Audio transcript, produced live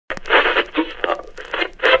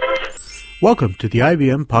Welcome to the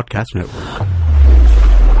IVM Podcast Network.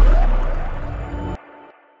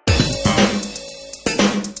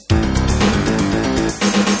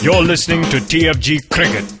 You're listening to TFG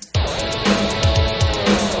Cricket.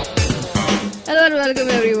 Hello and welcome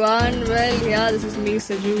everyone. Well, yeah, this is me,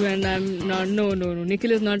 Saju, and I'm not. No.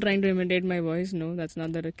 Nikhil is not trying to imitate my voice. No, that's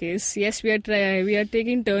not the case. Yes, we are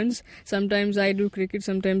taking turns. Sometimes I do cricket,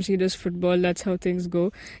 sometimes he does football. That's how things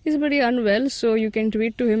go. He's pretty unwell, so you can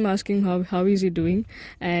tweet to him asking how is he doing,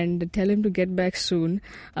 and tell him to get back soon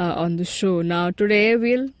on the show. Now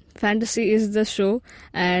today Fantasy is the show,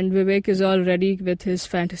 and Vivek is all ready with his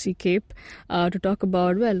fantasy cape to talk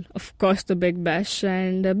about, well, of course, the Big Bash.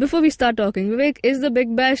 And before we start talking, Vivek, is the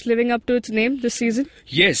Big Bash living up to its name this season?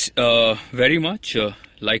 Yes, very much.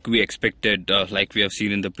 Like we expected, like we have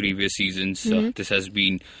seen in the previous seasons, this has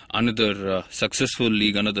been another successful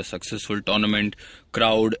league, another successful tournament,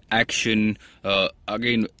 crowd, action,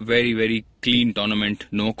 again, very, very clean tournament,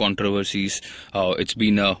 no controversies. It's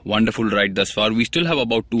been a wonderful ride thus far. We still have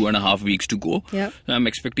about 2.5 weeks to go. Yep. I'm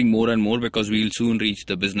expecting more and more because we'll soon reach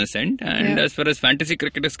the business end. And as far as fantasy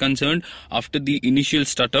cricket is concerned, after the initial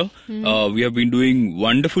stutter, we have been doing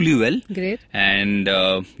wonderfully well. Great. And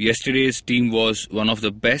yesterday's team was one of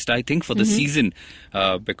the best, I think, for the season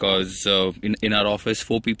because in our office,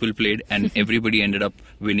 4 people played and everybody ended up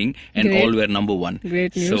winning and Great. all were number 1.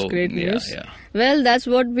 Great news, So, great news. Yeah. Well, that's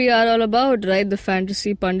what we are all about, right? The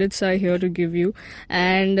fantasy pundits are here to give you.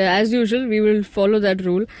 And as usual, we will follow that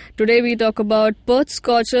rule. Today we talk about Perth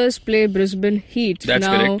Scorchers play Brisbane Heat. That's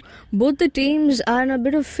now, correct. Both the teams are in a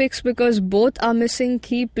bit of fix because both are missing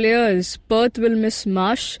key players. Perth will miss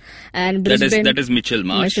Marsh and Brisbane. That is Mitchell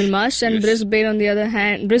Marsh. Mitchell Marsh and Yes.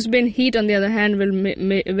 Brisbane Heat on the other hand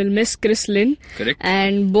will miss Chris Lynn. Correct.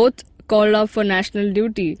 And both called up for national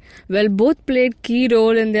duty. Well, both played key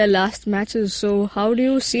role in their last matches. So how do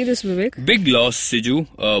you see this, Vivek? Big loss,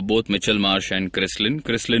 Siju, both Mitchell Marsh and Chris Lynn.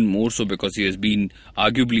 Chris Lynn more so because he has been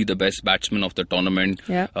arguably the best batsman of the tournament.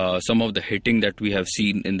 Yeah. Some of the hitting that we have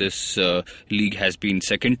seen in this league has been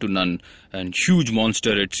second to none. And huge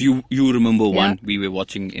monster hits. You remember one we were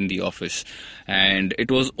watching in the office. And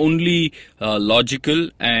it was only logical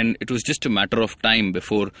and it was just a matter of time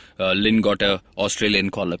before Lynn got a Australian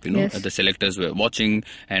call-up, Yes. The selectors were watching.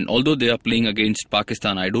 And although they are playing against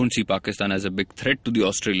Pakistan, I don't see Pakistan as a big threat to the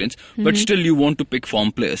Australians. But still you want to pick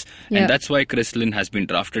form players. Yeah. And that's why Chris Lynn has been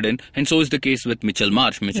drafted in. And so is the case with Mitchell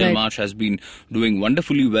Marsh. Mitchell Right. Marsh has been doing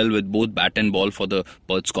wonderfully well with both bat and ball for the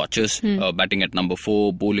Perth Scorchers. Batting at number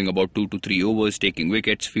 4, bowling about 2 to 3 overs, taking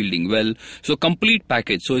wickets, fielding well. So complete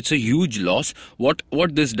package. So it's a huge loss. What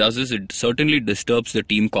this does is it certainly disturbs the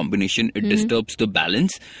team combination. It disturbs the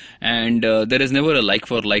balance. And there is never a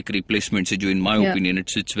like-for-like replacement, Siju, in my opinion.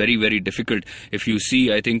 It's very, very difficult. If you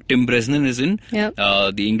see, I think Tim Bresnan is in,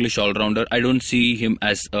 the English all-rounder. I don't see him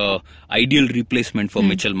as a ideal replacement for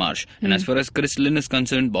Mitchell Marsh. And as far as Chris Lynn is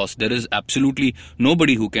concerned, boss, there is absolutely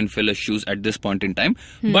nobody who can fill his shoes at this point in time.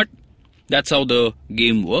 But that's how the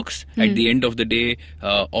game works. At the end of the day,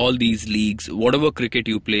 all these leagues, whatever cricket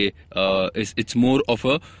you play, it's more of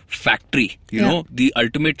a factory. You know, the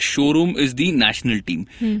ultimate showroom is the national team,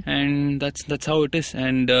 and that's how it is.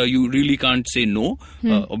 And you really can't say no.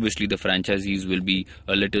 Obviously, the franchisees will be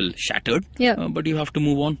a little shattered, but you have to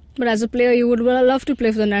move on. But as a player, you would love to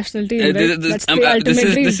play for the national team, right? That's the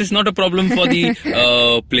ultimate dream. This is not a problem for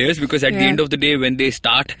the players because at the end of the day, when they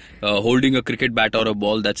start holding a cricket bat or a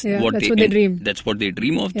ball, that's what they dream. That's what they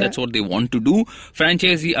dream of. That's what they want to do.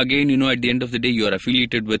 Franchisee, again, at the end of the day, you are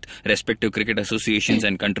affiliated with respective cricket associations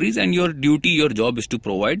and countries, and your duty, your job is to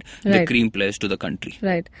provide the cream players to the country.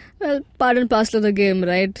 Right. Well, part and parcel of the game,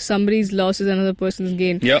 right? Somebody's loss is another person's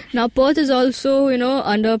gain. Yeah. Now, Perth is also,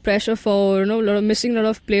 under pressure for, missing a lot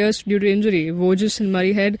of players due to injury. Voges and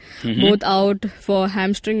Murrayhead, both out for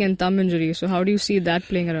hamstring and thumb injury. So how do you see that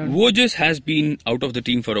playing around? Voges has been out of the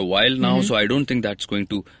team for a while now, so I don't think that's going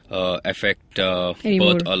to affect Perth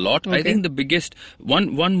a lot. Okay. I think the biggest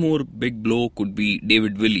one more big blow could be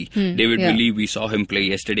David Willey. Willey, we saw him play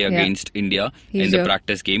yesterday against India in the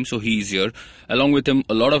practice game, so he's here. Along with him,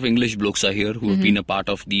 a lot of English blokes are here who have been a part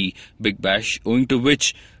of the Big Bash, owing to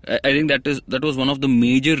which I think that was one of the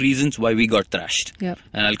major reasons why we got thrashed. Yep.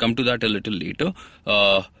 And I'll come to that a little later.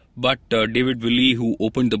 But David Willey, who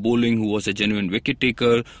opened the bowling, who was a genuine wicket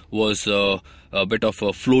taker, was a bit of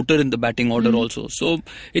a floater in the batting order also. So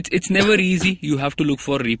it's never easy. You have to look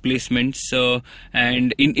for replacements.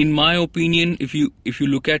 And in my opinion, if you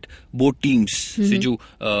look at both teams, Siju,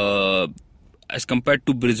 as compared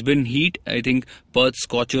to Brisbane Heat, I think Perth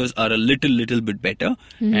Scorchers are a little bit better.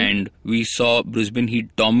 And we saw Brisbane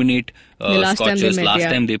Heat dominate Scorchers last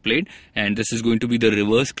time they played. And this is going to be the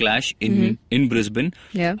reverse clash in Brisbane.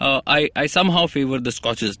 Yeah. I somehow favor the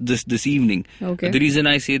Scorchers this evening. Okay. The reason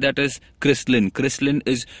I say that is Chris Lynn. Chris Lynn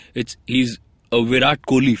he's a Virat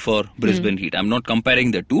Kohli for Brisbane Heat. I'm not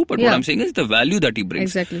comparing the two, but what I'm saying is the value that he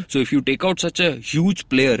brings. Exactly. So if you take out such a huge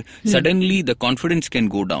player, suddenly the confidence can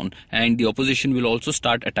go down and the opposition will also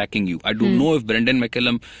start attacking you. I don't know if Brendan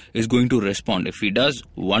McCullum is going to respond. If he does,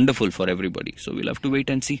 wonderful for everybody. So we'll have to wait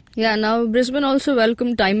and see. Yeah, now Brisbane also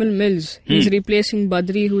welcomed Tymel Mills. He's replacing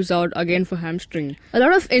Badri, who's out again for hamstring. A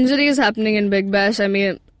lot of injuries happening in Big Bash. I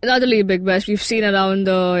mean, not only Big Bash, we've seen around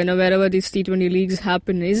the, wherever these T20 leagues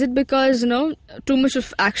happen. Is it because, too much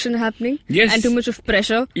of action happening? Yes. And too much of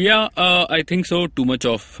pressure? Yeah, I think so. Too much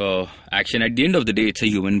of action. At the end of the day, it's a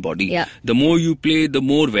human body. Yeah. The more you play, the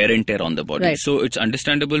more wear and tear on the body. Right. So it's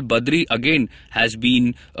understandable. Badri, again, has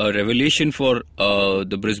been a revelation for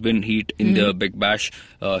the Brisbane Heat in the Big Bash.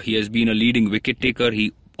 He has been a leading wicket taker.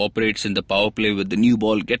 He operates in the power play with the new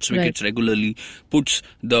ball, gets wickets regularly, puts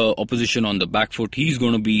the opposition on the back foot. He's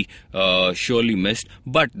going to be surely missed.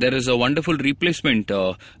 But there is a wonderful replacement.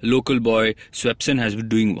 Local boy Swepson has been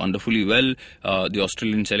doing wonderfully well. The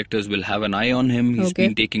Australian selectors will have an eye on him. He's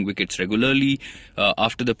been taking wickets regularly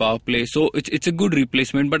after the power play. So it's a good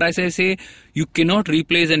replacement. But as I say, you cannot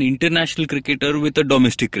replace an international cricketer with a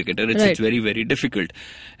domestic cricketer. It's very, very difficult.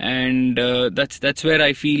 And that's where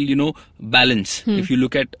I feel, balance. If you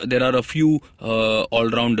look at, there are a few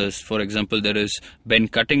all-rounders. For example, there is Ben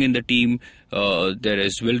Cutting in the team. There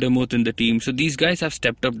is Wildermuth in the team. So these guys have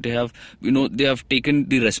stepped up. They have, they have taken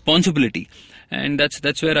the responsibility. And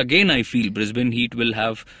that's where again I feel Brisbane Heat will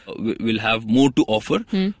have more to offer.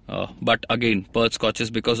 But again, Perth Scorchers,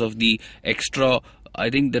 because of the extra, I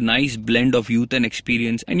think the nice blend of youth and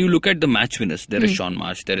experience. And you look at the match winners. There is Sean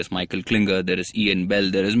Marsh, there is Michael Klinger, there is Ian Bell,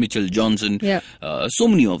 there is Mitchell Johnson. Yeah. So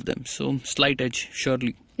many of them. So slight edge,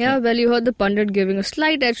 surely. Yeah, well, you heard the pundit giving a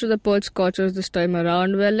slight edge to the Perth Scorchers this time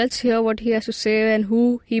around. Well, let's hear what he has to say and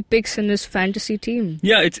who he picks in his fantasy team.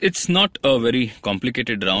 Yeah, it's not a very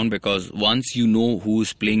complicated round because once you know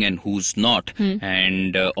who's playing and who's not,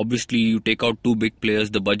 and obviously you take out two big players,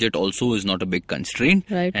 the budget also is not a big constraint.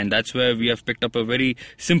 Right. And that's where we have picked up a very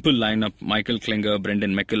simple lineup: Michael Klinger,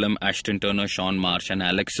 Brendan McCullum, Ashton Turner, Sean Marsh and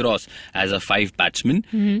Alex Ross as a 5 batsmen.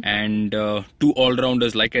 And 2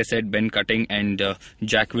 all-rounders, like I said, Ben Cutting and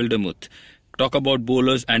Jack Wildermuth. Talk about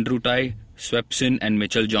bowlers: Andrew Tye, Swepson and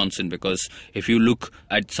Mitchell Johnson, because if you look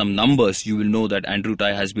at some numbers, you will know that Andrew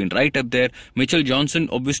Tye has been right up there. Mitchell Johnson,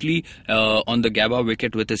 obviously, on the Gabba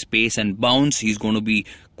wicket with his pace and bounce, he's going to be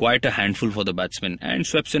quite a handful for the batsman. And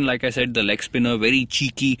Swepson, like I said, the leg spinner, very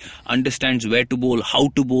cheeky, understands where to bowl, how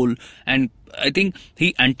to bowl, and I think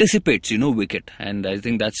he anticipates, wicket. And I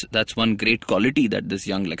think that's one great quality that this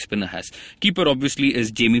young leg spinner has. Keeper, obviously,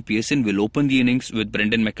 is Jamie Pearson. Will open the innings with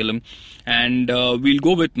Brendan McCullum. And we'll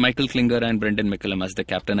go with Michael Klinger and Brendan McCullum as the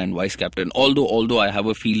captain and vice captain. Although I have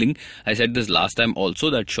a feeling, I said this last time also,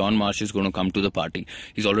 that Sean Marsh is going to come to the party.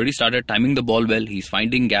 He's already started timing the ball well. He's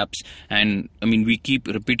finding gaps. And, we keep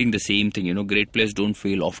repeating the same thing. Great players don't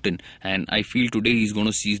fail often. And I feel today he's going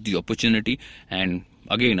to seize the opportunity and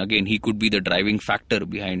Again, he could be the driving factor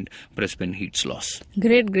behind Brisbane Heat's loss.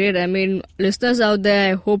 Great. Listeners out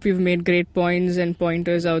there, I hope you've made great points and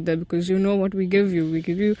pointers out there, because you know what we give you. We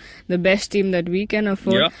give you the best team that we can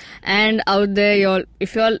afford. Yeah. And out there,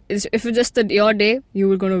 if it's just your day,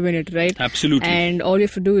 you are going to win it, right? Absolutely. And all you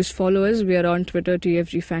have to do is follow us. We are on Twitter.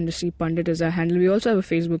 TFG Fantasy Pundit is our handle. We also have a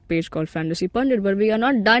Facebook page called Fantasy Pundit, but we are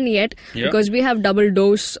not done yet because we have double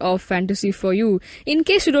dose of fantasy for you. In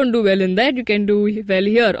case you don't do well in that, you can do well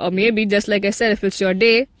here, or maybe just like I said, if it's your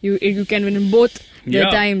day, you can win in both the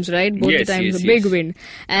times, right? Both the times, a big win.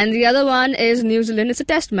 And the other one is New Zealand. It's a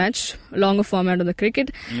test match, longer format of the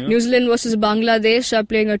cricket. New Zealand versus Bangladesh are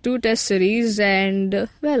playing a 2-test series, and a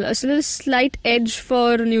little slight edge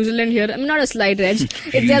for New Zealand here. Not a slight edge.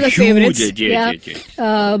 They are the favourites.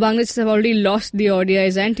 Bangladesh have already lost the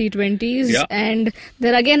ODIs and T20s, and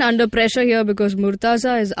they're again under pressure here because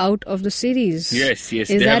Murtaza is out of the series. Yes.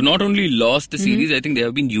 They have not only lost the series, I think they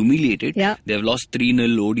have been humiliated. Yeah. They have lost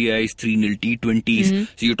 3-0 ODIs, 3-0 T20s.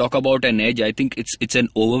 So you talk about an edge. I think it's an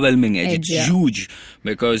overwhelming edge. It's huge,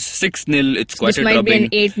 because 6-0, it's quite a drubbing. This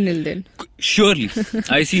might be an 8-0 then. Surely.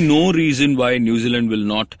 I see no reason why New Zealand will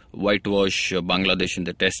not whitewash Bangladesh in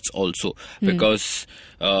the tests also. Because,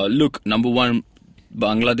 look, number one,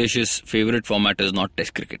 Bangladesh's favourite format is not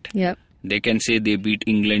Test cricket. Yeah. They can say they beat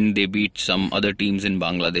England, they beat some other teams in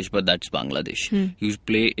Bangladesh, but that's Bangladesh. You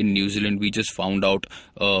play in New Zealand. We just found out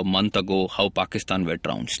a month ago how Pakistan were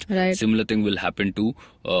trounced. Right. Similar thing will happen to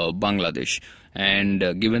Bangladesh.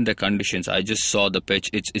 And given the conditions, I just saw the pitch.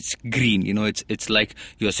 It's green. It's like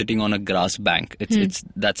you're sitting on a grass bank.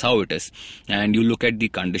 That's how it is. And you look at the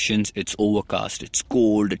conditions. It's overcast. It's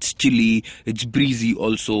cold. It's chilly. It's breezy.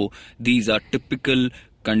 Also, these are typical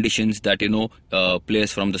conditions that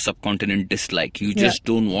players from the subcontinent dislike. You just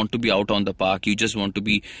don't want to be out on the park. You just want to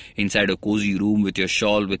be inside a cozy room with your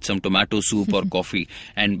shawl, with some tomato soup or coffee.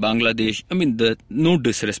 And Bangladesh, no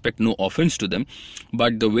disrespect, no offense to them,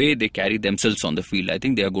 but the way they carry themselves on the field, I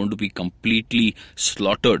think they are going to be completely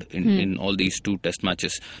slaughtered in all these 2 test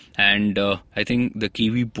matches. And I think the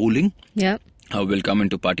Kiwi bowling will come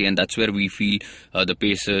into party, and that's where we feel the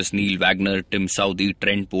Pacers, Neil Wagner, Tim Southee,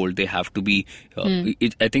 Trent Bolt, they have to be,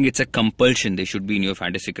 I think it's a compulsion. They should be in your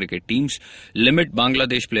fantasy cricket teams. Limit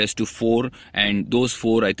Bangladesh players to 4, and those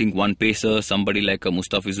 4, I think one Pacer, somebody like a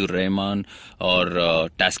Mustafizur Rahman or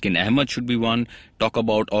Taskin Ahmed should be one. Talk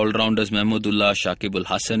about all-rounders, Mahmudullah, Shakib Al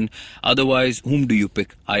Hassan. Otherwise, whom do you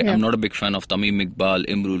pick? I am not a big fan of Tamim Iqbal,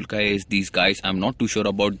 Imrul Qais, these guys. I'm not too sure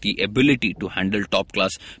about the ability to handle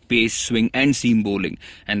top-class pace, swing and seam bowling.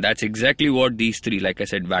 And that's exactly what these 3, like I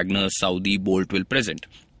said, Wagner, Southee, Bolt will present.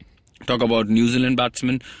 Talk about New Zealand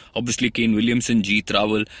batsmen, obviously Kane Williamson, Jeet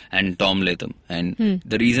Rawal and Tom Latham. And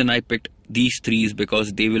the reason I picked these 3 is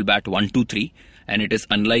because they will bat 1, 2, 3. And it is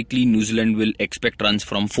unlikely New Zealand will expect runs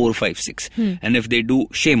from 4, 5, 6. And if they do,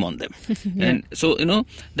 shame on them. And so,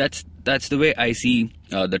 that's the way I see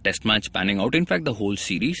the test match panning out. In fact, the whole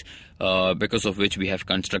series, because of which we have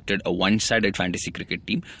constructed a one-sided fantasy cricket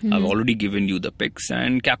team. I've already given you the picks.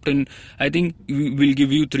 And captain, I think we'll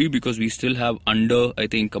give you 3 because we still have under, I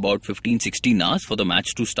think, about 15, 16 hours for the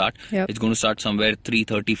match to start. It's going to start somewhere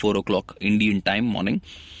 3:30, 4 o'clock Indian time morning.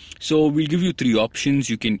 So we'll give you 3 options.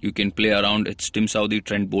 You can play around. It's Tim Southee,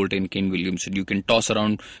 Trent Bolt and Kane Williamson. You can toss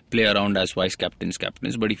around, play around as vice captains.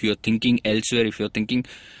 But if you're thinking elsewhere, if you're thinking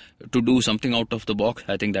to do something out of the box,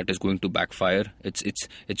 I think that is going to backfire. It's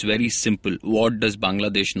very simple. What does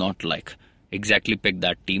Bangladesh not like? Exactly pick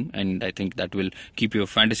that team, and I think that will keep your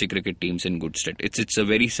fantasy cricket teams in good stead. It's a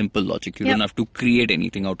very simple logic. You don't have to create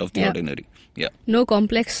anything out of the ordinary. No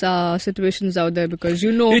complex situations out there, because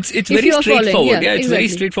it's very straightforward. It's very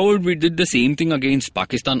straightforward. We did the same thing against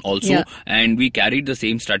Pakistan also, and we carried the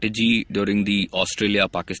same strategy during the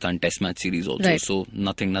Australia-Pakistan Test match series also. So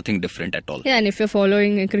nothing different at all. And if you're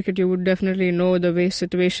following cricket, you would definitely know the way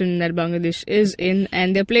situation that Bangladesh is in,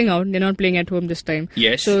 and they're playing out. They're not playing at home this time.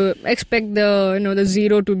 Yes. So expect the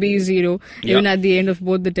 0 to be 0 even at the end of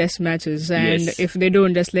both the test matches, and if they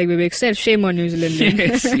don't, just like Vivek said, shame on New Zealand.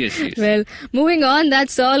 yes. Well, moving on,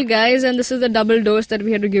 that's all guys, and this is the double dose that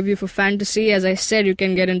we had to give you for fantasy. As I said, you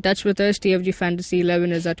can get in touch with us. TFG Fantasy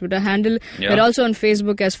 11 is our Twitter handle. We're also on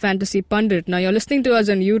Facebook as Fantasy Pundit. Now you're listening to us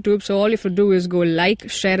on YouTube, so all you have to do is go like,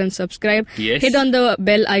 share and subscribe. Hit on the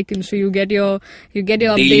bell icon so you get your daily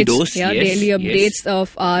updates, dose. Daily updates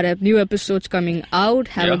of our new episodes coming out.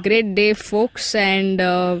 Have a great day, folks. And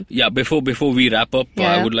before we wrap up,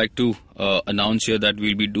 I would like to announce here that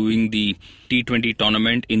we'll be doing the T20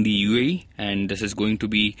 tournament in the UAE, and this is going to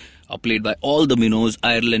be played by all the minnows: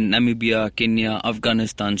 Ireland, Namibia, Kenya,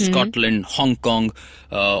 Afghanistan, Scotland, Hong Kong.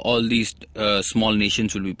 All these small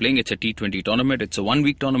nations will be playing. It's a T20 tournament. It's a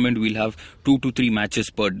 1-week tournament. We'll have 2 to 3 matches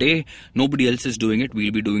per day. Nobody else is doing it.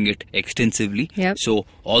 We'll be doing it extensively. So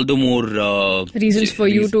all the more reasons for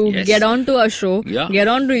you to get onto our show, get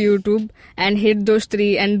onto YouTube and hit those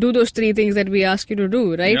 3 and do those 3 things that we ask you to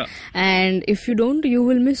do, right? And if you don't, you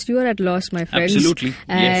will miss. You are at loss, my friends. Absolutely.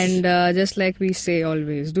 And just like we say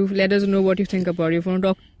always, do let us know what you think about it. If you want to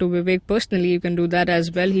talk to Vivek personally, you can do that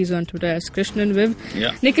as well. He's on Twitter as Krishnan Viv.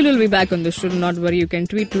 Nikhil will be back on the show. Not worry. You can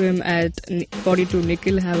tweet to him at 42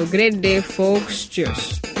 Nikhil. Have a great day, folks.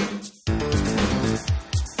 Cheers.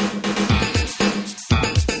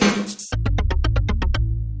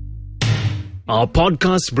 Our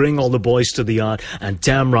podcasts bring all the boys to the yard, and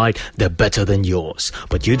damn right, they're better than yours.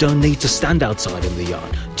 But you don't need to stand outside in the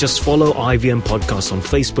yard. Just follow IVM Podcasts on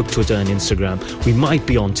Facebook, Twitter and Instagram. We might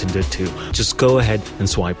be on Tinder too. Just go ahead and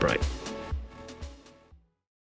swipe right.